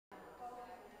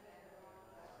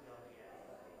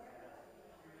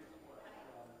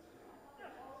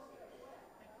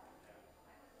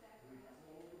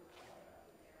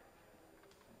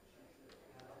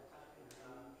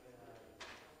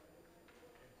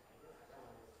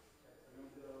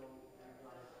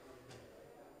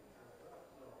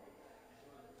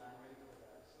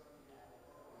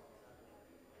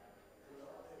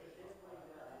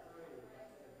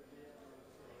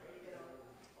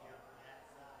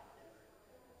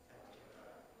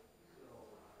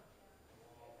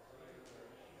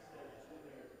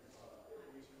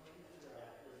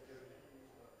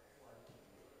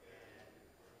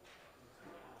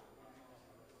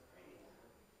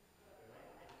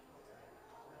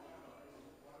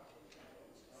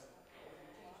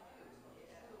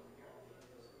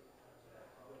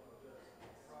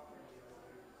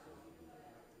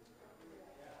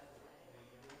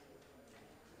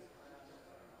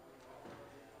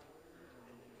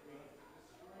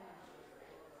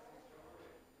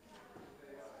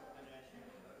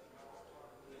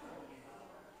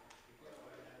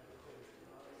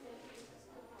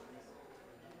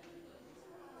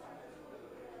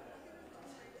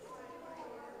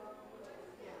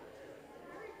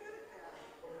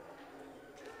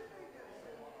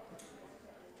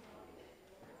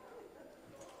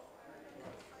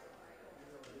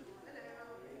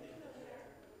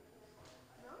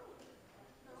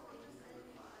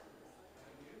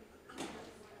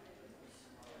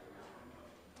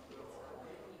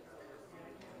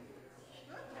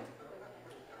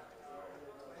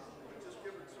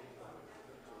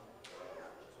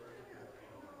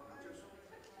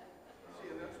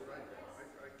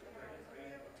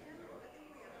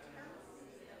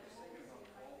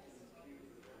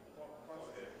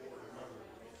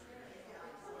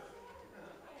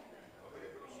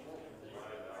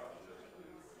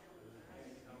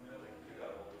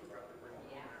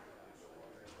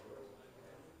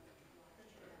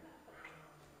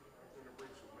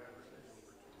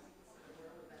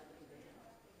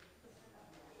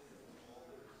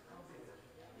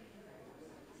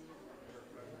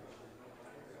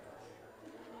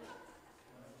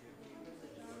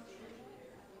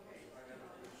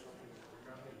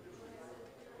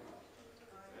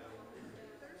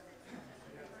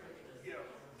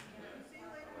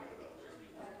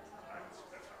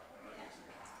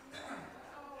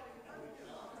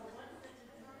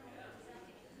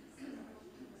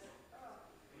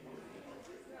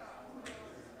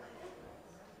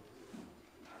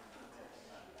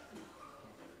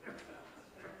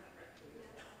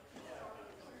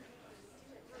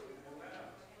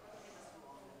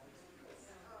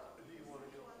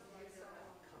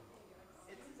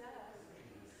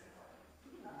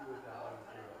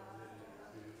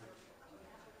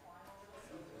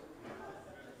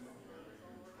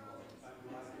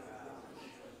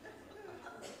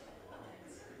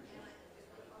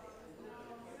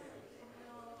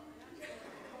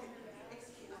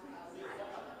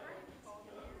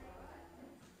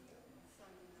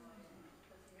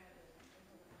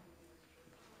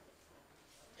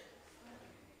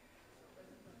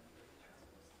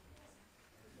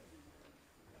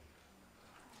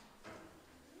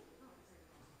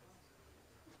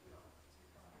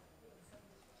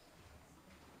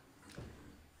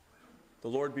The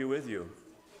Lord be with you.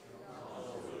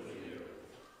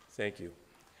 Thank you.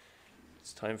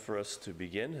 It's time for us to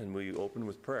begin, and we open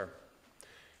with prayer.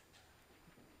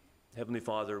 Heavenly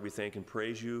Father, we thank and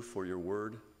praise you for your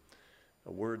word,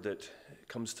 a word that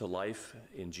comes to life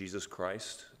in Jesus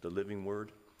Christ, the living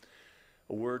word,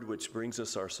 a word which brings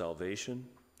us our salvation,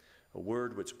 a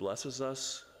word which blesses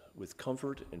us with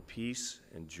comfort and peace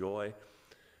and joy,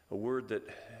 a word that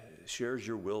shares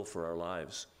your will for our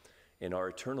lives and our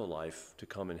eternal life to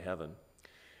come in heaven.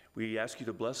 We ask you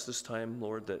to bless this time,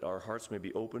 Lord, that our hearts may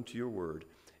be open to your word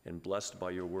and blessed by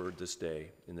your word this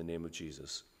day, in the name of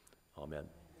Jesus. Amen.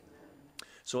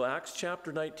 So Acts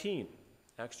chapter 19,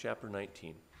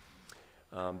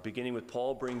 beginning with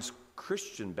Paul brings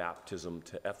Christian baptism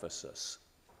to Ephesus.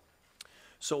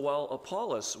 So while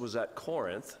Apollos was at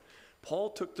Corinth, Paul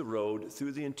took the road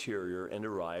through the interior and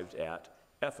arrived at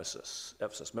Ephesus.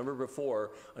 Remember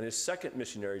before, on his second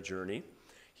missionary journey,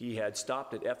 he had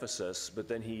stopped at Ephesus, but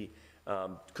then he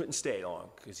couldn't stay long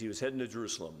because he was heading to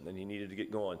Jerusalem and he needed to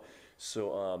get going.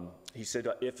 So he said,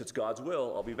 if it's God's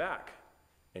will, I'll be back.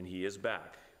 And he is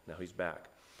back. Now he's back.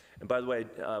 And by the way,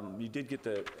 you did get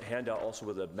the handout also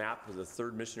with a map of the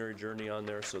third missionary journey on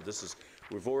there. So this is,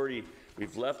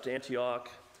 we've left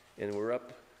Antioch and we're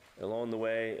up along the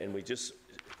way, and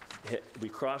we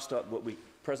crossed up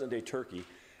present-day Turkey,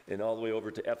 and all the way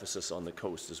over to Ephesus on the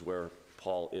coast is where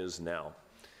Paul is now.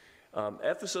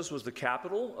 Ephesus was the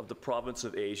capital of the province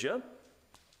of Asia,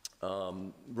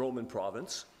 Roman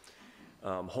province,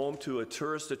 home to a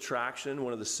tourist attraction,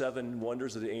 one of the 7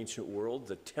 wonders of the ancient world.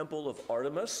 The Temple of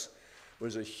Artemis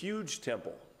was a huge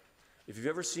temple. If you've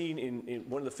ever seen in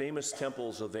one of the famous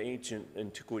temples of the ancient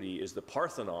antiquity is the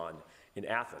Parthenon in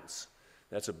Athens.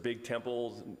 That's a big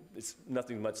temple. It's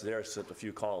nothing much there except a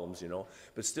few columns,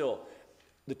 But still,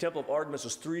 the Temple of Artemis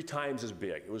was 3 times as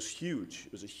big. It was huge.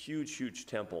 It was a huge, huge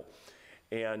temple.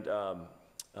 And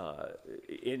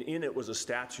in it was a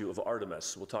statue of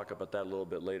Artemis. We'll talk about that a little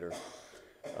bit later.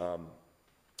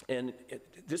 And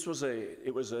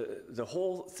the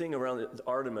whole thing around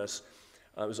Artemis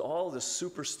was all this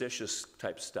superstitious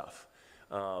type stuff.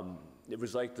 It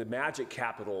was like the magic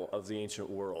capital of the ancient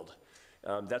world.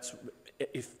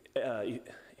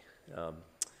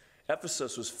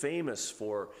 Ephesus was famous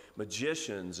for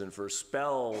magicians and for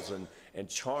spells and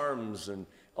charms and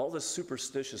all this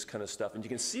superstitious kind of stuff. And you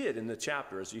can see it in the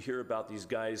chapter as you hear about these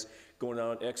guys going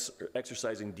out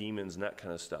exorcising demons and that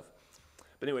kind of stuff.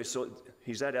 But anyway, so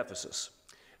he's at Ephesus.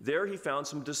 There he found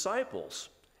some disciples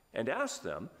and asked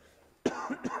them,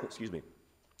 excuse me,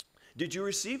 did you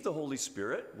receive the Holy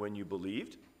Spirit when you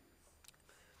believed?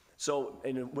 So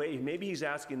in a way, maybe he's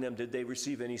asking them, did they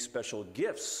receive any special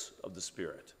gifts of the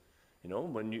Spirit?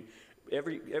 When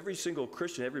every single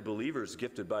Christian, every believer is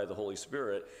gifted by the Holy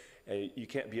Spirit. You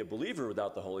can't be a believer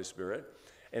without the Holy Spirit.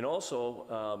 And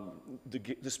also,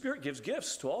 the Spirit gives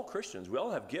gifts to all Christians. We all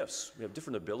have gifts. We have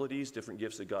different abilities, different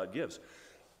gifts that God gives.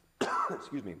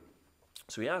 Excuse me.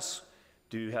 So he asks,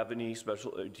 do you have any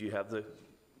special, did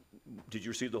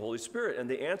you receive the Holy Spirit? And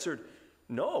they answered,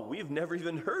 no, we've never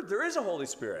even heard there is a Holy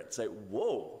Spirit. It's like,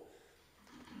 whoa.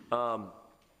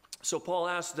 So Paul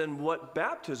asked, then what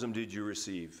baptism did you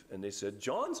receive? And they said,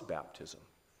 John's baptism.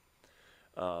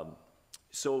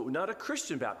 So not a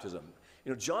Christian baptism.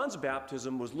 John's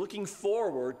baptism was looking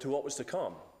forward to what was to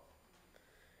come.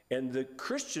 And the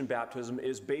Christian baptism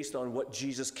is based on what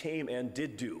Jesus came and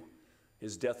did do,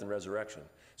 his death and resurrection.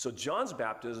 So John's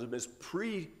baptism is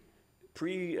pre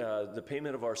the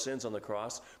payment of our sins on the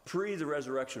cross, pre the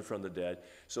resurrection from the dead.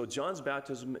 So John's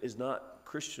baptism is not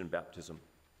Christian baptism.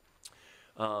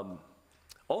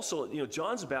 Also,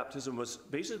 John's baptism was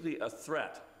basically a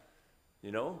threat.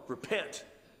 Repent,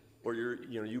 or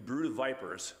you brood of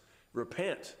vipers.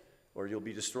 Repent, or you'll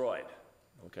be destroyed.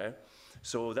 Okay?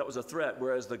 So that was a threat,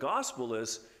 whereas the gospel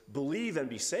is believe and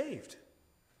be saved.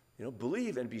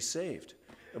 Believe and be saved.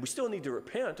 And we still need to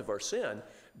repent of our sin,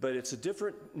 but it's a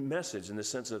different message in the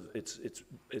sense of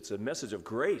it's a message of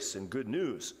grace and good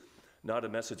news, not a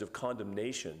message of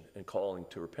condemnation and calling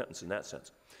to repentance in that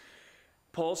sense.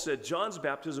 Paul said John's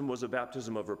baptism was a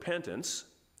baptism of repentance,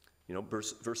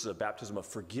 versus a baptism of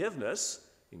forgiveness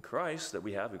in Christ that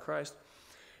we have in Christ.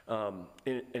 An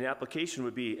application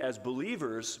would be, as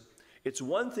believers, it's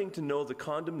one thing to know the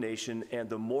condemnation and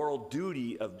the moral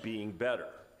duty of being better.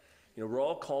 We're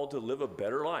all called to live a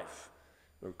better life.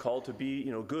 We're called to be,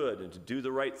 good and to do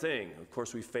the right thing. Of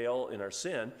course, we fail in our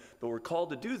sin, but we're called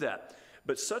to do that.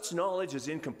 But such knowledge is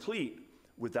incomplete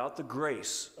without the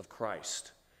grace of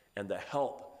Christ and the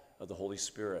help of the Holy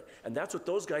Spirit. And that's what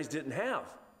those guys didn't have.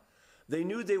 They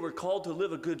knew they were called to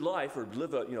live a good life or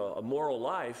live a moral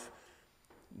life,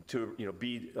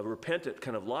 be a repentant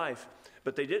kind of life,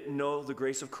 but they didn't know the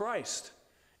grace of Christ,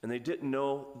 and they didn't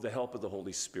know the help of the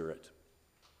Holy Spirit.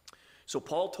 So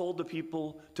Paul told the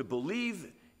people to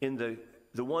believe in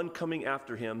the one coming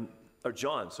after him, or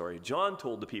John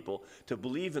told the people to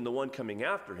believe in the one coming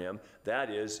after him, that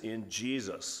is, in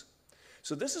Jesus.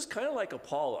 So this is kind of like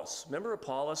Apollos. Remember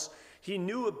Apollos? He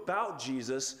knew about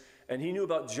Jesus, and he knew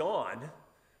about John,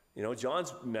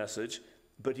 John's message,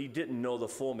 but he didn't know the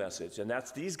full message. And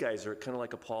these guys are kind of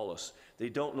like Apollos. They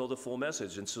don't know the full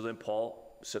message, and so then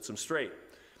Paul sets them straight.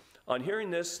 On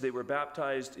hearing this, they were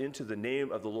baptized into the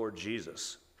name of the Lord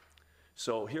Jesus.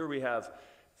 So here we have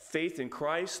faith in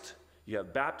Christ, you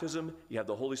have baptism, you have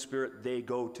the Holy Spirit. They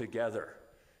go together.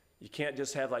 You can't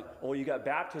just have you got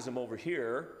baptism over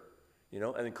here,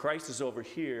 and then Christ is over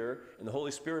here, and the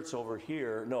Holy Spirit's over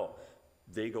here. No,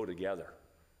 they go together.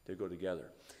 They go together.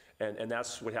 And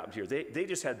that's what happened here. They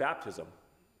just had baptism,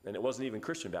 and it wasn't even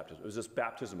Christian baptism. It was just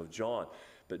baptism of John.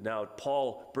 But now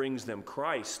Paul brings them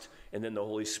Christ, and then the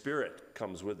Holy Spirit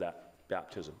comes with that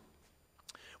baptism.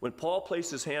 When Paul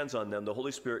placed his hands on them, the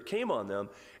Holy Spirit came on them,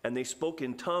 and they spoke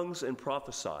in tongues and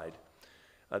prophesied.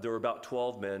 There were about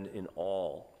 12 men in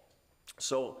all.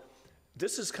 So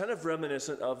this is kind of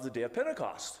reminiscent of the day of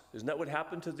Pentecost. Isn't that what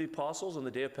happened to the apostles on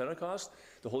the day of Pentecost?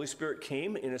 The Holy Spirit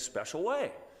came in a special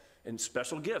way, in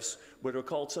special gifts, what are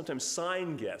called sometimes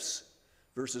sign gifts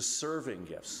versus serving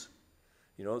gifts.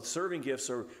 Serving gifts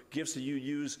are gifts that you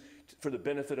use for the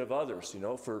benefit of others,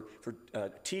 for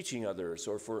teaching others,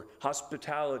 or for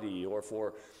hospitality, or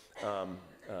for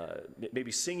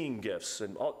maybe singing gifts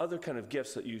and all other kind of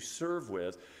gifts that you serve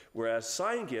with, whereas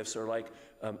sign gifts are like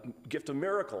gift of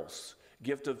miracles,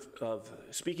 gift of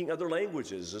speaking other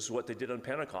languages. This is what they did on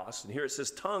Pentecost. And here it says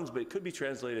tongues, but it could be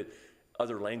translated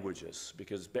other languages,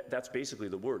 because that's basically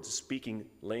the words, speaking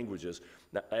languages,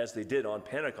 as they did on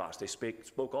Pentecost. They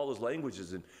spoke all those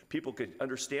languages, and people could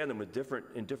understand them in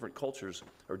different cultures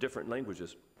or different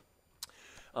languages.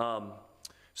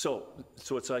 So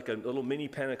it's like a little mini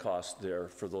Pentecost there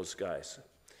for those guys.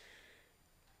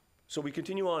 So we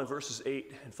continue on in verses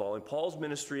 8 and following. Paul's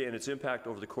ministry and its impact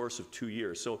over the course of 2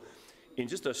 years. So in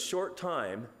just a short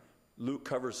time, Luke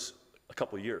covers a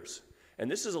couple years. And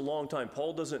this is a long time.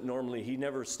 Paul he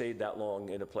never stayed that long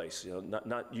in a place,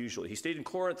 not usually. He stayed in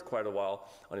Corinth quite a while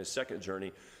on his second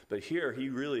journey, but here he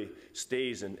really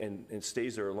stays and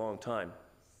stays there a long time.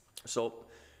 So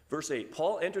verse 8,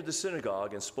 Paul entered the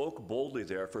synagogue and spoke boldly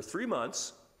there for 3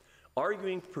 months,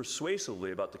 arguing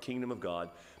persuasively about the kingdom of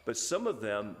God, but some of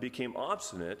them became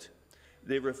obstinate.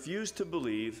 They refused to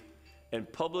believe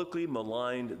and publicly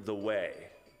maligned the way.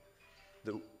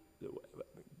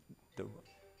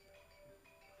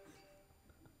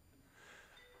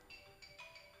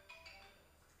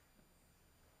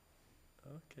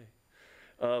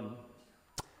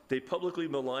 They publicly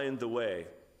maligned the way,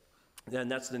 and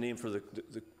that's the name for the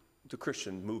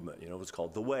Christian movement. It's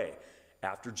called the Way,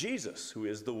 after Jesus, who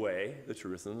is the way, the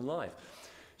truth, and the life.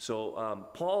 So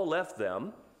Paul left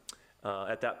them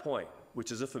at that point,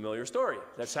 which is a familiar story.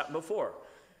 That's happened before.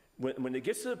 When it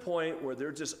gets to the point where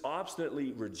they're just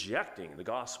obstinately rejecting the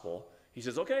gospel, he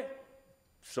says, okay,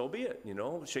 so be it,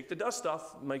 shake the dust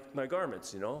off my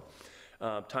garments,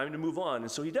 time to move on.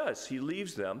 And so he does. He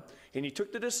leaves them, and he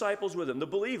took the disciples with him, the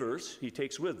believers he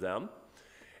takes with them,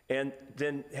 and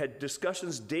then had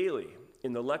discussions daily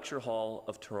in the lecture hall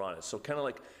of Tyrannus. So kind of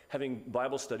like having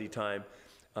Bible study time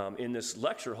in this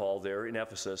lecture hall there in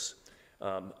Ephesus.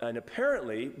 And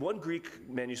apparently, one Greek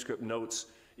manuscript notes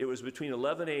it was between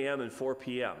 11 a.m. and 4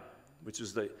 p.m., which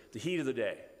is the heat of the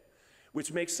day,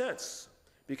 which makes sense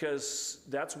because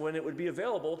that's when it would be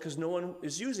available because no one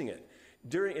is using it.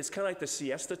 It's kind of like the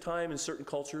siesta time in certain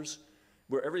cultures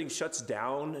where everything shuts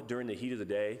down during the heat of the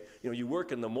day. You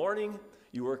work in the morning,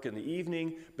 you work in the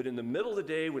evening, but in the middle of the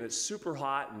day when it's super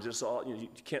hot and just you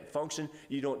can't function,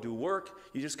 you don't do work,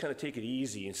 you just kind of take it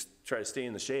easy and try to stay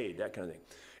in the shade, that kind of thing.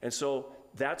 And so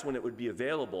that's when it would be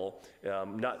available.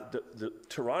 The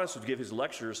Tyrannus would give his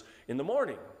lectures in the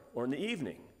morning or in the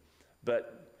evening.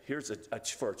 But here's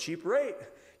for a cheap rate,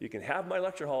 you can have my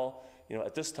lecture hall,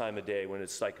 at this time of day when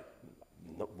it's like,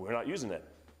 no, we're not using it.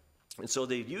 And so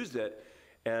they used it,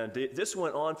 and this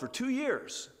went on for 2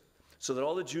 years, so that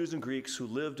all the Jews and Greeks who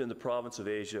lived in the province of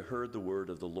Asia heard the word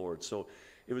of the Lord. So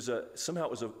it was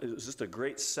just a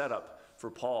great setup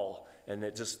for Paul, and he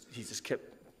just kept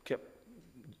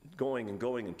going and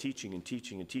going and teaching and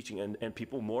teaching and teaching, and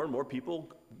people, more and more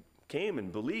people came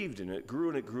and believed, and it grew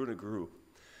and it grew and it grew.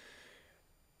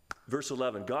 Verse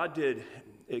 11, God did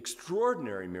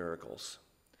extraordinary miracles.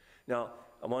 Now,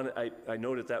 I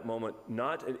note at that moment,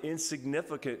 not an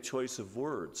insignificant choice of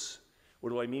words.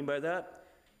 What do I mean by that?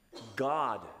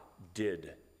 God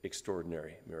did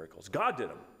extraordinary miracles. God did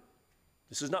them.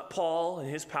 This is not Paul and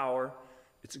his power.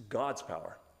 It's God's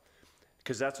power.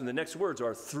 Because that's when the next words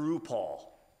are through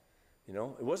Paul. You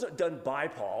know, it wasn't done by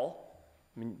Paul.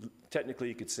 I mean, technically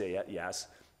you could say yes,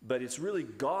 but it's really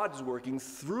God's working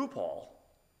through Paul.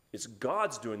 It's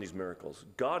God's doing these miracles.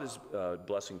 God is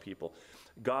blessing people.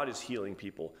 God is healing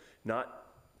people, not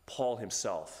Paul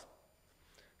himself.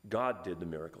 God did the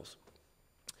miracles.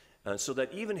 And so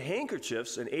that even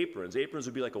handkerchiefs and aprons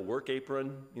would be like a work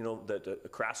apron, you know, that a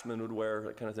craftsman would wear,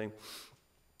 that kind of thing,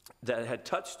 that had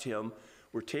touched him,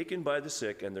 were taken by the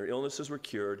sick, and their illnesses were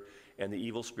cured, and the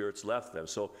evil spirits left them.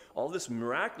 So all this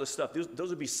miraculous stuff, those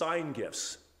would be sign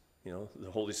gifts, you know, the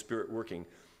Holy Spirit working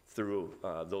through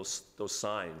those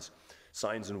signs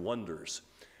and wonders.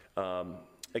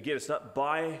 Again, it's not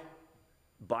by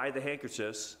the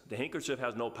handkerchiefs. The handkerchief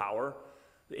has no power.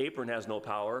 The apron has no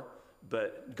power.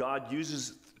 But God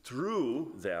uses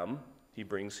through them, he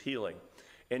brings healing.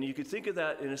 And you could think of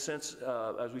that in a sense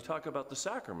as we talk about the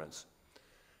sacraments.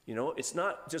 You know, it's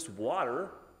not just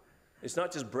water. It's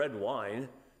not just bread and wine.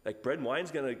 Like bread and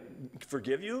wine's going to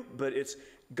forgive you, but it's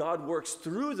God works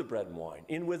through the bread and wine,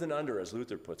 in, with, and under, as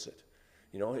Luther puts it.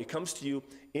 You know, he comes to you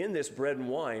in this bread and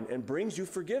wine and brings you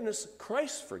forgiveness,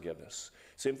 Christ's forgiveness.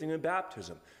 Same thing in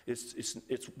baptism. It's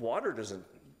water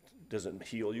doesn't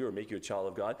heal you or make you a child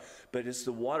of God, but it's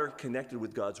the water connected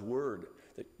with God's word.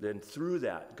 Then through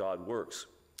that, God works.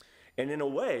 And in a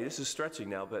way, this is stretching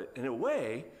now, but in a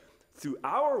way, through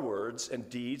our words and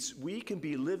deeds, we can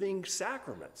be living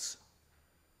sacraments.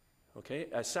 Okay?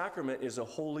 A sacrament is a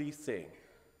holy thing.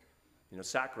 You know,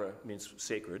 sacra means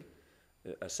sacred.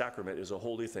 A sacrament is a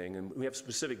holy thing, and we have a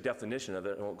specific definition of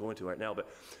it I won't go into right now,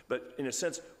 but in a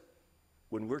sense,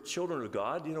 when we're children of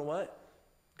God, you know what?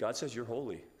 God says you're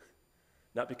holy.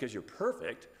 Not because you're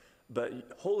perfect, but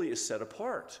holy is set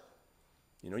apart.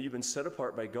 You know, you've been set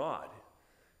apart by God.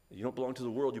 You don't belong to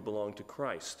the world, you belong to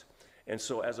Christ. And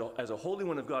so as a holy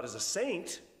one of God, as a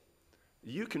saint,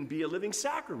 you can be a living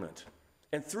sacrament.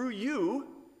 And through you,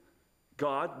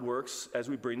 God works as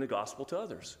we bring the gospel to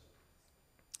others.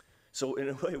 So in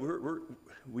a way,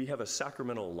 we have a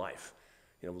sacramental life,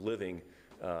 you know, living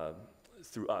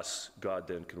through us. God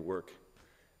then can work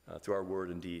through our word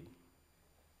and deed.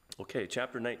 Okay,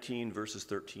 chapter 19, verses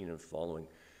 13 and following.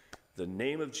 The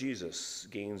name of Jesus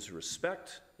gains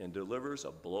respect and delivers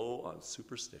a blow on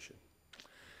superstition.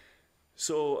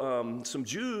 So some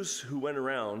Jews who went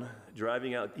around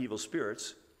driving out evil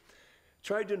spirits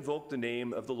tried to invoke the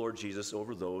name of the Lord Jesus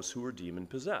over those who were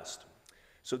demon-possessed.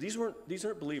 So these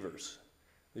aren't believers.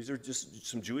 These are just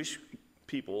some Jewish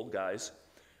people, guys,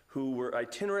 who were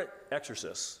itinerant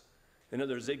exorcists. In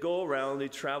other words, they go around, they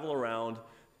travel around,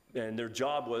 and their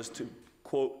job was to,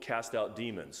 quote, cast out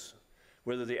demons.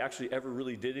 Whether they actually ever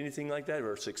really did anything like that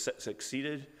or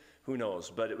succeeded, who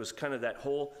knows? But it was kind of that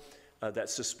whole, that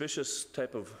suspicious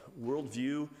type of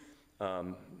worldview,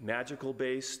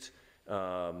 magical-based,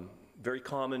 very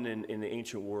common in the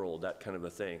ancient world, that kind of a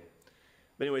thing.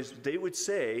 But anyways, they would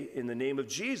say, in the name of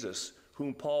Jesus,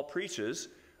 whom Paul preaches,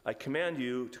 I command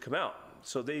you to come out.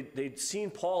 So they'd seen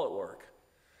Paul at work.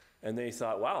 And they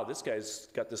thought, wow, this guy's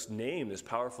got this name, this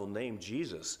powerful name,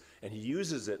 Jesus. And he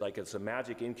uses it like it's a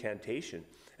magic incantation.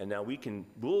 And now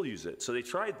we'll use it. So they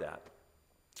tried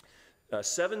that.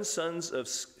 7 sons of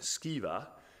Sceva,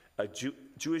 a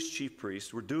Jewish chief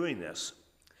priest, were doing this.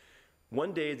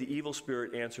 One day the evil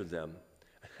spirit answered them.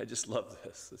 I just love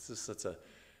this.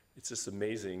 It's just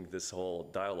amazing, this whole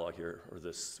dialogue here, or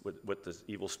what the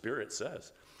evil spirit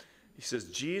says. He says,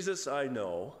 Jesus I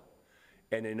know,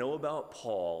 and I know about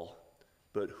Paul,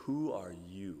 but who are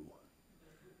you?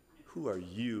 Who are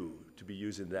you to be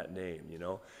using that name, you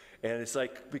know? And it's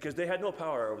like, because they had no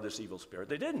power over this evil spirit.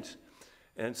 They didn't.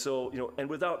 And so, you know, and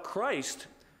without Christ,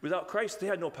 they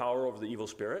had no power over the evil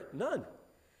spirit. None.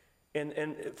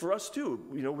 And for us too,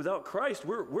 you know, without Christ,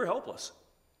 we're helpless.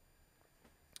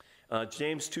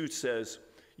 James 2 says,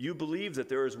 you believe that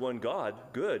there is one God,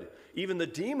 good. Even the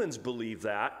demons believe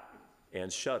that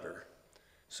and shudder.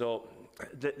 So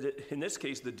in this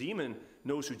case, the demon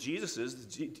knows who Jesus is,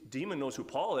 the demon knows who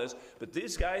Paul is, but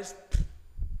these guys,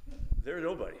 they're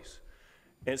nobodies.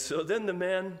 And so then the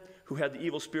man who had the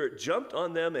evil spirit jumped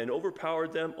on them and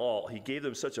overpowered them all. He gave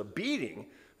them such a beating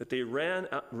that they ran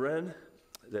out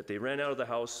of the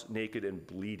house naked and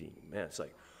bleeding. Man, it's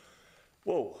like,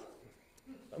 whoa.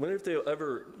 I wonder if they'll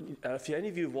ever, if any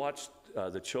of you have watched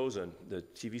The Chosen, the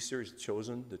TV series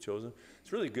Chosen, it's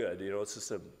really good. You know, it's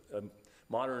just a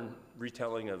modern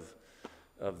retelling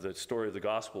of the story of the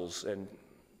Gospels, and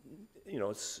you know,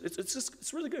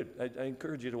 it's really good. I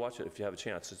encourage you to watch it if you have a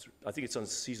chance. I think it's on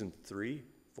season 3,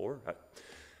 4.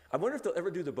 I wonder if they'll ever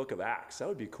do the book of Acts. That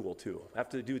would be cool too.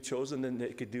 After they do Chosen, then they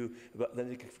could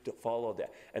follow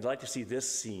that. I'd like to see this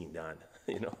scene done,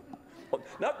 you know.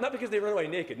 Not because they run away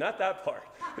naked, not that part.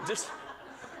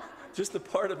 Just the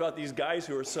part about these guys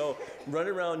who are so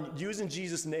running around using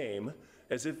Jesus' name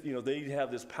as if, you know, they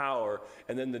have this power,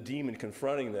 and then the demon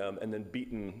confronting them and then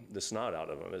beating the snot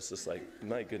out of them. It's just like,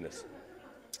 my goodness.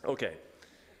 Okay.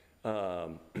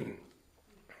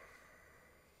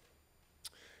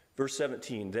 Verse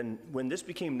 17, then when this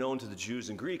became known to the Jews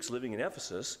and Greeks living in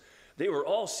Ephesus, they were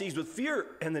all seized with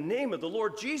fear, and the name of the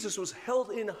Lord Jesus was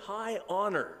held in high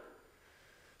honor.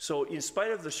 So in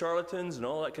spite of the charlatans and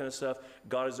all that kind of stuff,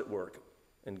 God is at work,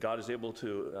 and God is able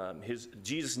to,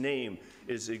 Jesus' name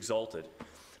is exalted.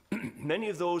 Many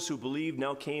of those who believed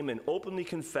now came and openly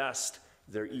confessed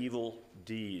their evil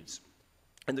deeds.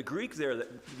 And the Greek there,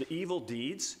 the evil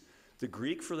deeds, the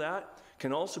Greek for that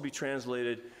can also be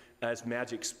translated as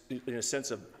magic, in a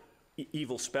sense of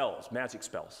evil spells, magic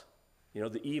spells. You know,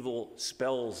 the evil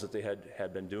spells that they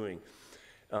had been doing.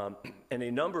 And a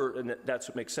number, and that's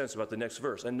what makes sense about the next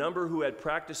verse, a number who had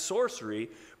practiced sorcery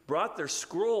brought their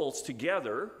scrolls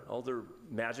together, all their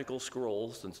magical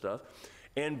scrolls and stuff,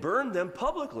 and burned them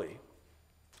publicly.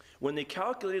 When they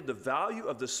calculated the value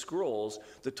of the scrolls,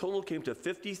 the total came to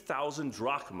 50,000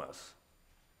 drachmas.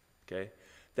 Okay?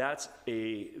 That's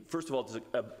first of all, it's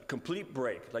a complete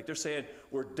break. Like they're saying,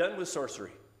 we're done with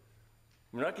sorcery.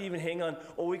 We're not going to even hang on,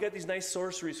 oh, we got these nice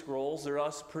sorcery scrolls. They're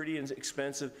all pretty and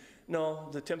expensive. No,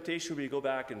 the temptation would be to go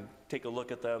back and take a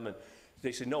look at them. And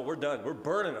they say, no, we're done. We're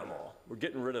burning them all. We're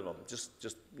getting rid of them. Just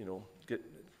you know,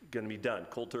 going to be done,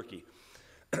 cold turkey.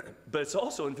 But it's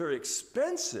also a very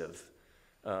expensive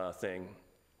thing.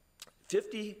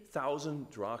 50,000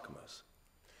 drachmas.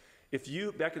 If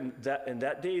you, back in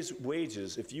that day's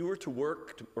wages, if you were to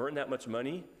work to earn that much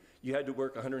money, you had to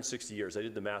work 160 years. I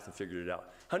did the math and figured it out.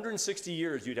 160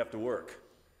 years you'd have to work.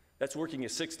 That's working a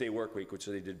 6-day work week, which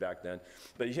they did back then.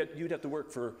 But you'd have to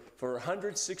work for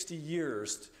 160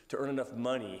 years to earn enough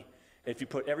money if you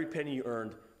put every penny you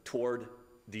earned toward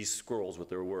these scrolls, what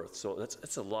they're worth. So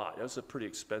that's a lot. That was a pretty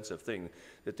expensive thing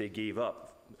that they gave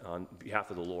up on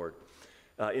behalf of the Lord.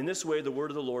 In this way, the word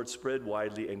of the Lord spread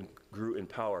widely and grew in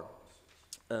power.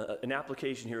 An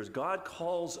application here is God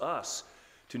calls us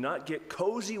to not get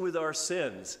cozy with our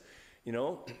sins. You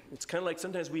know, it's kind of like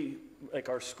sometimes we, like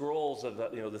our scrolls of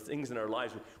the things in our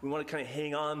lives, we want to kind of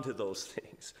hang on to those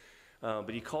things. But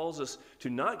he calls us to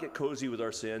not get cozy with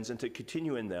our sins and to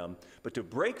continue in them, but to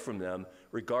break from them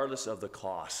regardless of the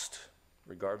cost.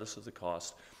 Regardless of the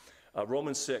cost.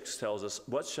 Romans 6 tells us,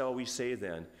 what shall we say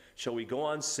then? Shall we go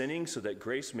on sinning so that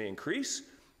grace may increase?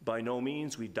 By no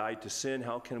means, we died to sin.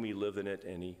 How can we live in it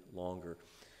any longer?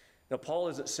 Now, Paul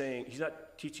isn't saying, he's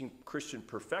not teaching Christian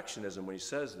perfectionism when he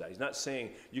says that. He's not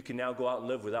saying you can now go out and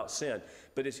live without sin.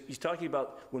 But he's talking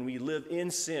about when we live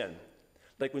in sin.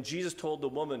 Like when Jesus told the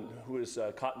woman who was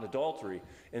caught in adultery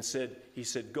and he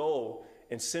said, go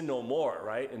and sin no more,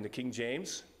 right? In the King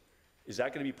James. Is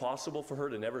that going to be possible for her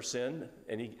to never sin?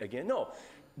 And again, no.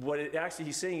 What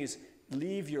he's saying is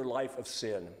leave your life of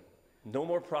sin. No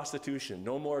more prostitution,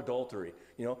 no more adultery.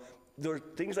 You know, there are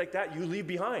things like that you leave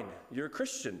behind. You're a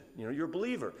Christian, you know, you're a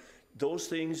believer. Those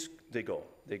things, they go.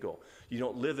 You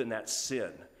don't live in that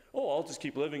sin. Oh, I'll just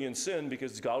keep living in sin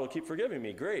because God will keep forgiving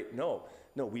me. Great. No,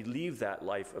 we leave that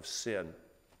life of sin.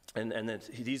 And then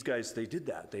these guys, they did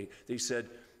that. They said,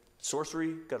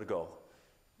 sorcery, got to go.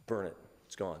 Burn it.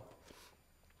 It's gone.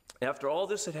 After all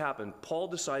this had happened, Paul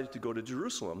decided to go to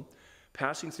Jerusalem,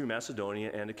 passing through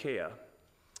Macedonia and Achaia.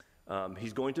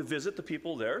 He's going to visit the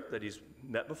people there that he's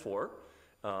met before,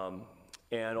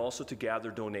 and also to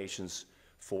gather donations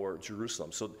for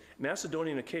Jerusalem. So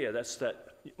Macedonia and Achaia,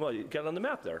 well, you got it on the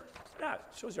map there. Yeah, it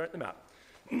shows you right on the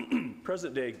map.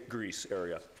 Present-day Greece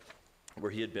area, where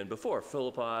he had been before,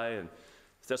 Philippi and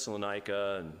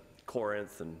Thessalonica and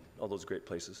Corinth and all those great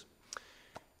places.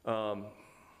 And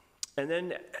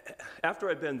then after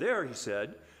I've been there, he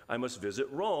said, I must visit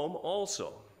Rome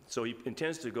also. So he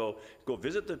intends to go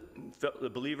visit the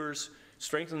believers,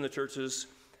 strengthen the churches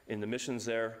in the missions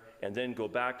there, and then go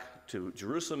back to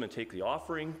Jerusalem and take the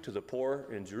offering to the poor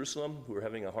in Jerusalem who were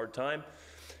having a hard time.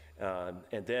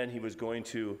 And then he was going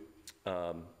to,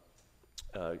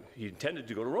 he intended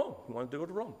to go to Rome. He wanted to go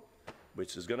to Rome,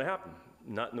 which is going to happen.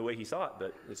 Not in the way he thought,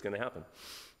 but it's going to happen.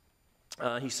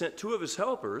 He sent 2 of his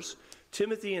helpers,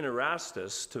 Timothy and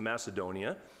Erastus, to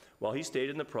Macedonia, while he stayed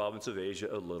in the province of Asia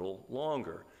a little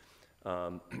longer.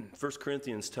 1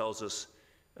 Corinthians tells us,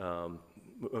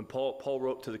 when Paul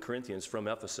wrote to the Corinthians from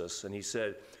Ephesus, and he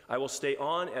said, I will stay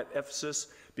on at Ephesus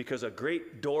because a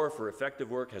great door for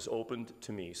effective work has opened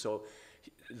to me. So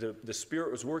the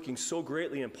Spirit was working so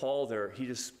greatly in Paul there, he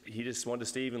just wanted to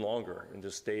stay even longer, and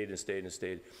just stayed and stayed and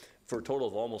stayed for a total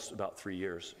of almost about 3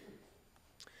 years.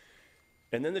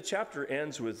 And then the chapter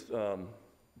ends with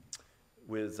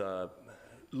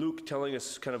Luke telling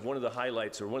us kind of one of the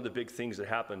highlights, or one of the big things that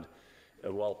happened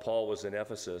while Paul was in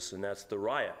Ephesus, and that's the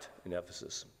riot in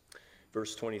Ephesus.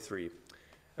 Verse 23.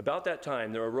 About that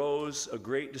time, there arose a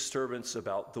great disturbance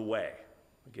about the way,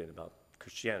 again, about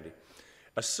Christianity.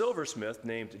 A silversmith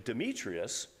named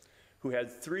Demetrius, who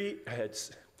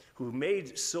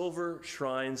made silver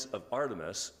shrines of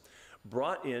Artemis,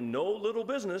 brought in no little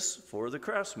business for the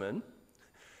craftsmen.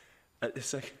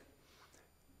 It's like,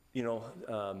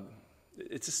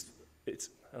 it's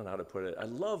I don't know how to put it. I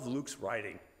love Luke's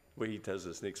writing, the way he does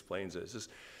this and he explains it.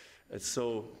 It's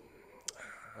so,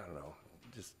 I don't know,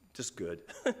 just good.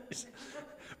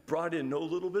 Brought in no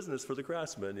little business for the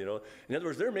craftsmen, In other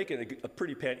words, they're making a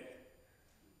pretty penny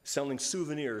selling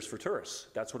souvenirs for tourists.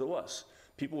 That's what it was.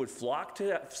 People would flock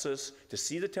to Ephesus to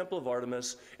see the temple of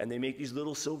Artemis, and they make these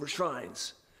little silver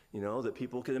shrines, that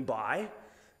people can buy,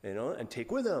 and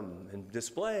take with them and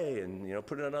display, and,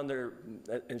 put it on their,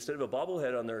 instead of a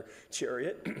bobblehead on their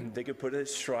chariot, they could put a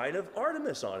shrine of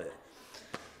Artemis on it.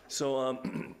 So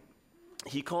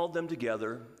he called them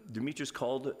together. Demetrius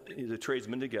called the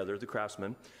tradesmen together, the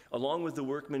craftsmen, along with the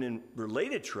workmen in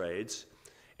related trades,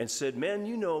 and said, men,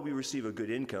 we receive a good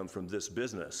income from this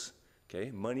business. Okay,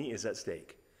 money is at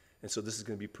stake. And so this is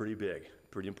going to be pretty big,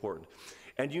 pretty important.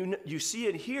 And you see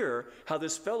and hear how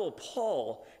this fellow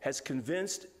Paul has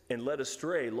convinced and led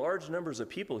astray large numbers of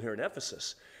people here in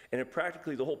Ephesus, and in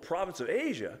practically the whole province of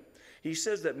Asia. He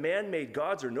says that man-made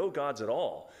gods are no gods at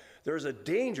all. There is a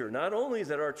danger not only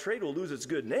that our trade will lose its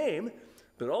good name,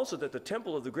 but also that the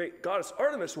temple of the great goddess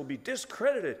Artemis will be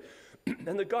discredited,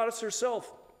 and the goddess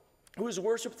herself, who is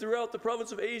worshipped throughout the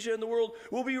province of Asia and the world,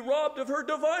 will be robbed of her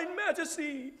divine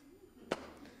majesty.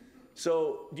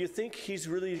 So, do you think he's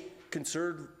really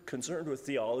concerned with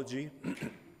theology?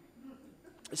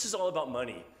 This is all about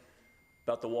money,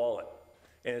 about the wallet.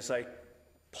 And it's like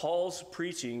Paul's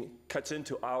preaching cuts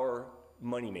into our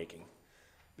money making.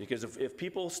 Because if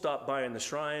people stop buying the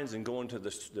shrines and going to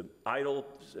the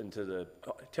idols and to the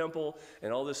temple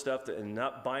and all this stuff and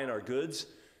not buying our goods,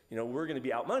 we're going to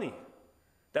be out money.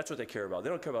 That's what they care about. They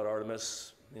don't care about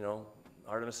Artemis.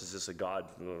 Artemis is just a god,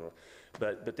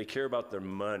 but they care about their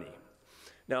money.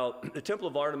 Now, the temple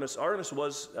of Artemis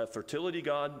was a fertility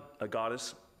god, a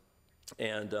goddess,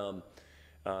 and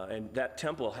that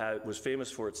temple was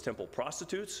famous for its temple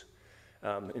prostitutes.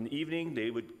 In the evening, they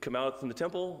would come out from the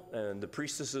temple, and the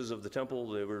priestesses of the temple,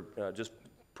 they were just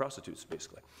prostitutes,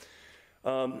 basically.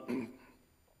 When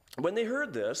they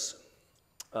heard this,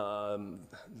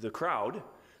 the crowd,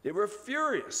 they were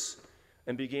furious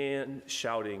and began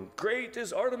shouting, "Great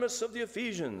is Artemis of the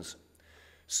Ephesians!"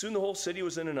 Soon the whole city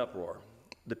was in an uproar.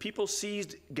 The people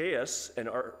seized Gaius and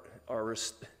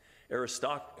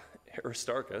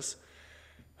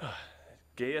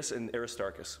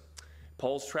Aristarchus,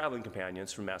 Paul's traveling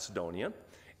companions from Macedonia,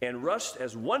 and rushed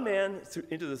as one man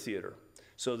into the theater.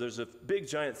 So there's a big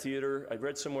giant theater. I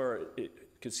read somewhere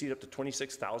it could seat up to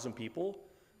 26,000 people.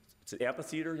 It's an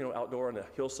amphitheater, outdoor on a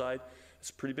hillside.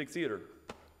 It's a pretty big theater.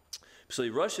 So they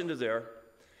rush into there,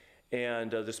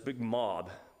 and this big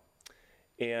mob,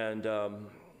 and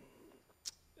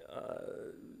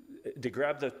they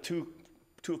grab the two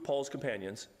of Paul's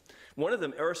companions. One of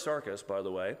them, Aristarchus, by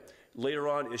the way, later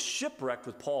on is shipwrecked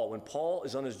with Paul. When Paul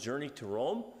is on his journey to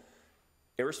Rome,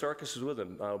 Aristarchus is with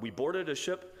him. We boarded a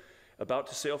ship about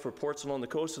to sail for ports along the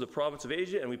coast of the province of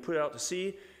Asia, and we put out to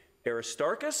sea.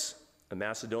 Aristarchus, a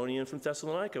Macedonian from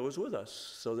Thessalonica, was with us.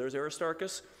 So there's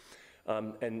Aristarchus,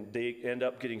 and they end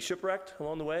up getting shipwrecked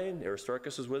along the way, and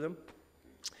Aristarchus is with him.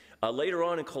 Later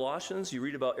on in Colossians, you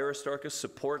read about Aristarchus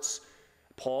supports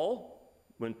Paul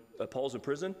when Paul's in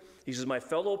prison. He says, "My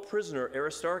fellow prisoner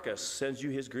Aristarchus sends you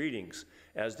his greetings,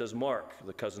 as does Mark,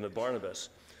 the cousin of Barnabas."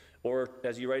 Or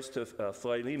as he writes to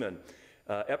Philemon,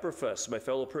 "Epaphras, my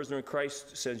fellow prisoner in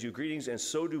Christ, sends you greetings, and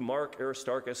so do Mark,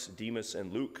 Aristarchus, Demas,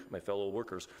 and Luke, my fellow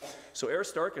workers." So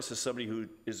Aristarchus is somebody who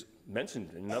is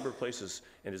mentioned in a number of places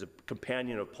and is a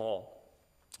companion of Paul,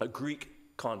 a Greek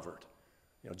convert,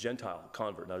 Gentile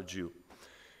convert, not a Jew.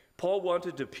 Paul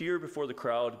wanted to appear before the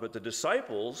crowd, but the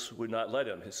disciples would not let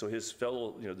him. So his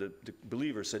fellow, the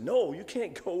believers said, "No, you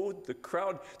can't go. The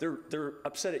crowd, they're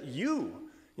upset at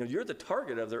you. You're the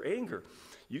target of their anger.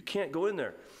 You can't go in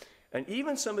there." And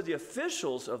even some of the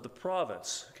officials of the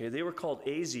province, they were called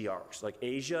Asiarchs, like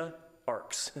Asia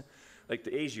arcs, like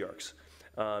the Asiarchs.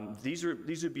 These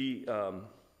would be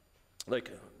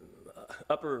like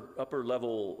upper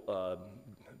level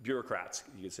bureaucrats,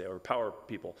 you could say, or power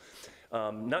people.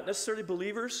 Not necessarily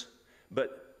believers,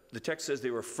 but the text says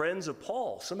they were friends of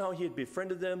Paul. Somehow he had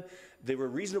befriended them. They were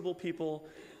reasonable people.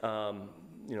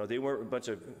 They weren't a bunch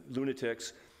of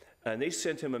lunatics. And they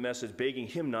sent him a message begging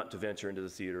him not to venture into the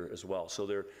theater as well. So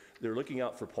they're looking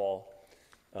out for Paul.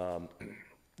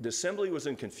 The assembly was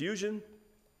in confusion.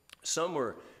 Some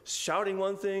were shouting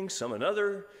one thing, some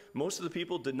another. Most of the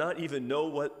people did not even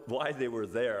know why they were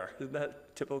there. Isn't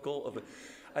that typical of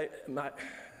I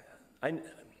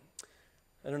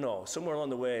don't know. Somewhere along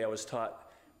the way, I was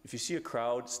taught, if you see a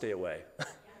crowd, stay away.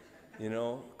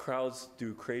 Crowds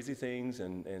do crazy things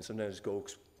and sometimes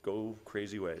go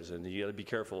crazy ways, and you got to be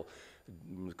careful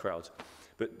with crowds.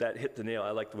 But that hit the nail.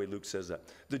 I like the way Luke says that.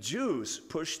 The Jews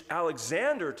pushed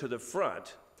Alexander to the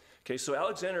front. Okay, so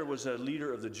Alexander was a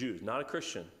leader of the Jews, not a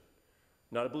Christian,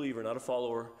 not a believer, not a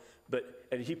follower,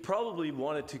 and he probably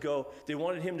wanted to go, they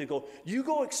wanted him to go, you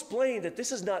go explain that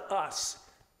this is not us,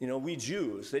 we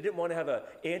Jews. They didn't want to have an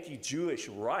anti-Jewish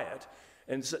riot.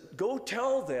 And so go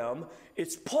tell them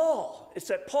it's Paul. It's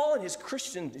that Paul and his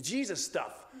Christian Jesus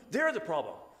stuff. They're the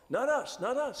problem, not us,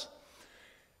 not us.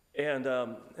 And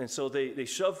so they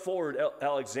shoved forward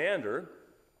Alexander,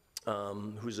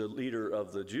 who's a leader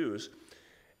of the Jews,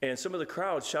 and some of the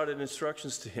crowd shouted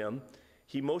instructions to him.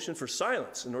 He motioned for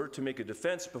silence in order to make a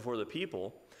defense before the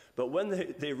people. But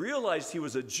when they realized he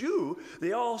was a Jew,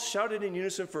 they all shouted in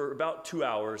unison for about 2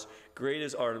 hours, "Great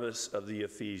is Artemis of the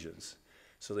Ephesians."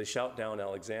 So they shout down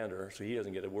Alexander so he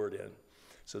doesn't get a word in.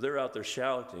 So they're out there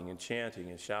shouting and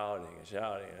chanting and shouting and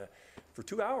shouting for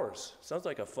 2 hours. Sounds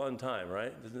like a fun time,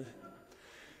 right?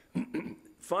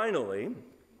 Finally,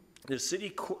 the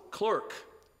city clerk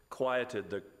quieted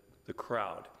the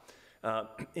crowd.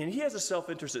 And he has a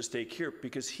self-interest at stake here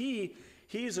because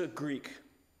he's a Greek.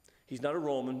 He's not a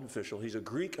Roman official. He's a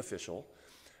Greek official.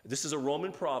 This is a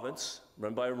Roman province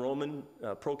run by a Roman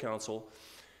proconsul.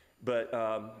 But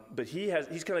he's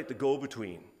kind of like the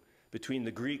go-between between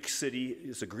the Greek city.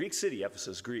 It's a Greek city,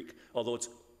 Ephesus, Greek, although it's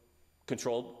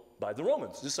controlled by the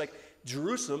Romans. Just like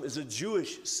Jerusalem is a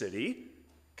Jewish city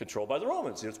controlled by the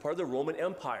Romans. It's part of the Roman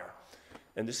Empire.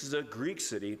 And this is a Greek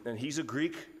city, and he's a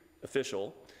Greek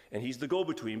official, and he's the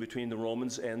go-between between the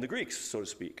Romans and the Greeks, so to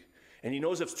speak. And he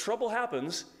knows if trouble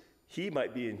happens, he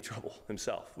might be in trouble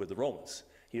himself with the Romans.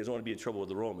 He doesn't want to be in trouble with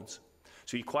the Romans.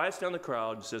 So he quiets down the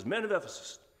crowd and says, "Men of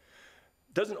Ephesus,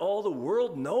 doesn't all the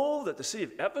world know that the city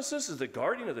of Ephesus is the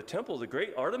guardian of the temple of the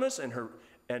great Artemis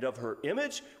and of her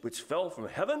image, which fell from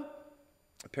heaven?"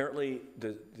 Apparently,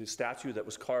 the statue that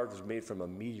was carved was made from a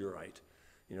meteorite,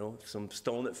 some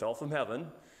stone that fell from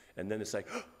heaven. And then it's like,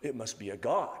 it must be a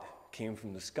god, came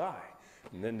from the sky.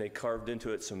 And then they carved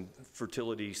into it some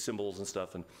fertility symbols and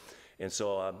stuff. And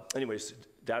so, anyways,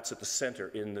 that's at the center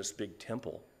in this big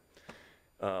temple.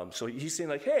 So he's saying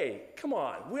like, hey, come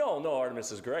on, we all know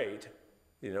Artemis is great.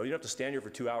 You don't have to stand here for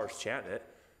 2 hours chanting it.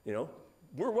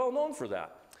 We're well known for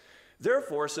that.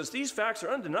 Therefore, since these facts are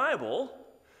undeniable,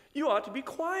 you ought to be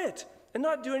quiet and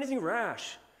not do anything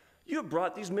rash. You have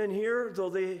brought these men here, though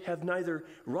they have neither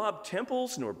robbed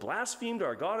temples nor blasphemed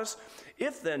our goddess.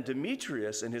 If then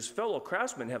Demetrius and his fellow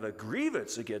craftsmen have a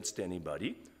grievance against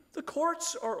anybody, the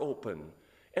courts are open,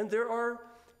 and there are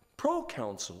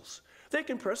proconsuls. They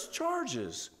can press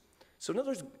charges. So in other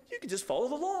words, you can just follow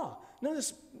the law. None of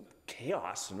this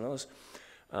chaos and all this.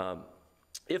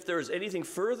 If there is anything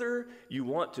further you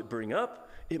want to bring up,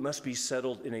 it must be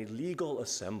settled in a legal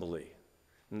assembly.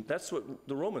 And that's what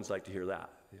the Romans like to hear that.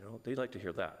 They like to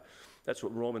hear that. That's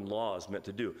what Roman law is meant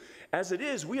to do. As it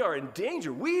is, we are in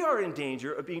danger. We are in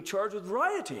danger of being charged with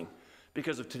rioting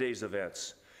because of today's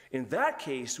events. In that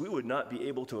case, we would not be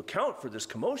able to account for this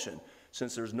commotion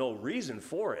since there's no reason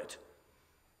for it.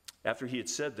 After he had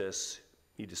said this,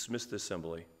 he dismissed the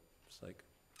assembly. It's like,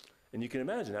 and you can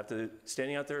imagine, after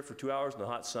standing out there for 2 hours in the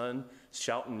hot sun,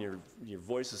 shouting, your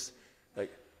voice is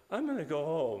like, I'm going to go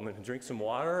home and drink some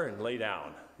water and lay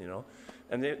down,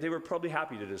 And they were probably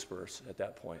happy to disperse at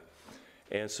that point.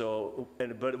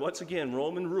 But once again,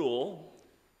 Roman rule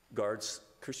guards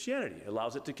Christianity,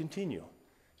 allows it to continue.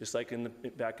 Just like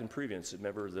back in previous,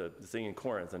 remember the thing in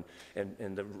Corinth,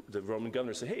 and the Roman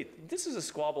governor said, hey, this is a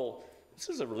squabble, this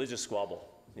is a religious squabble,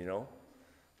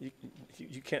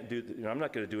 You can't do, I'm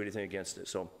not going to do anything against it.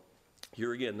 So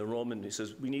here again, the Roman, he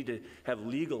says, we need to have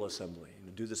legal assembly,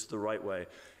 and do this the right way.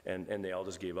 And they all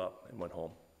just gave up and went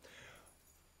home.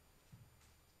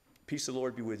 Peace of the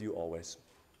Lord be with you always.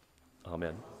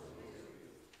 Amen.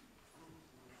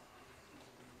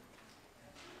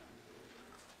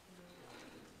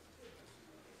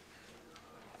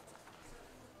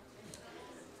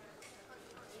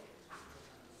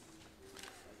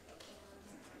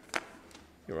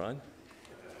 You're on?